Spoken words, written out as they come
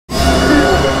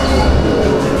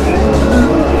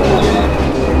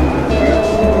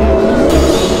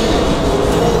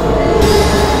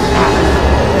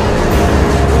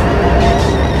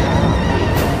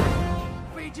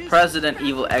Resident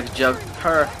Evil X Jug,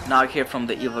 her Nog here from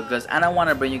the Evil Goods, and I want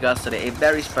to bring you guys today a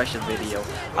very special video.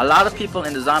 A lot of people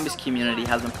in the zombies community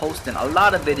has been posting a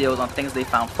lot of videos on things they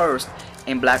found first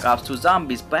in Black Ops 2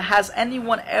 Zombies, but has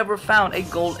anyone ever found a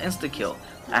gold insta-kill?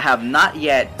 I have not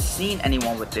yet seen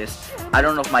anyone with this. I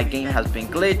don't know if my game has been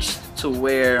glitched to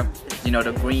where, you know,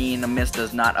 the green mist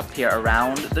does not appear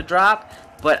around the drop,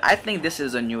 but I think this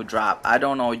is a new drop. I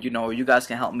don't know, you guys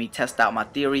can help me test out my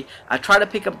theory. I tried to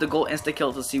pick up the gold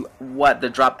insta-kill to see what the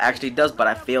drop actually does, but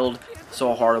I failed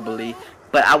so horribly.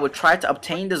 But I would try to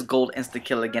obtain this gold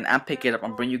insta-kill again and pick it up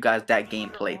and bring you guys that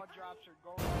gameplay.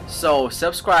 So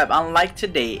subscribe and like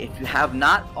today if you have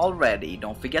not already.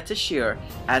 Don't forget to share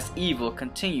as Evil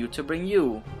continue to bring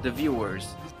you, the viewers,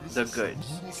 the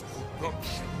goods.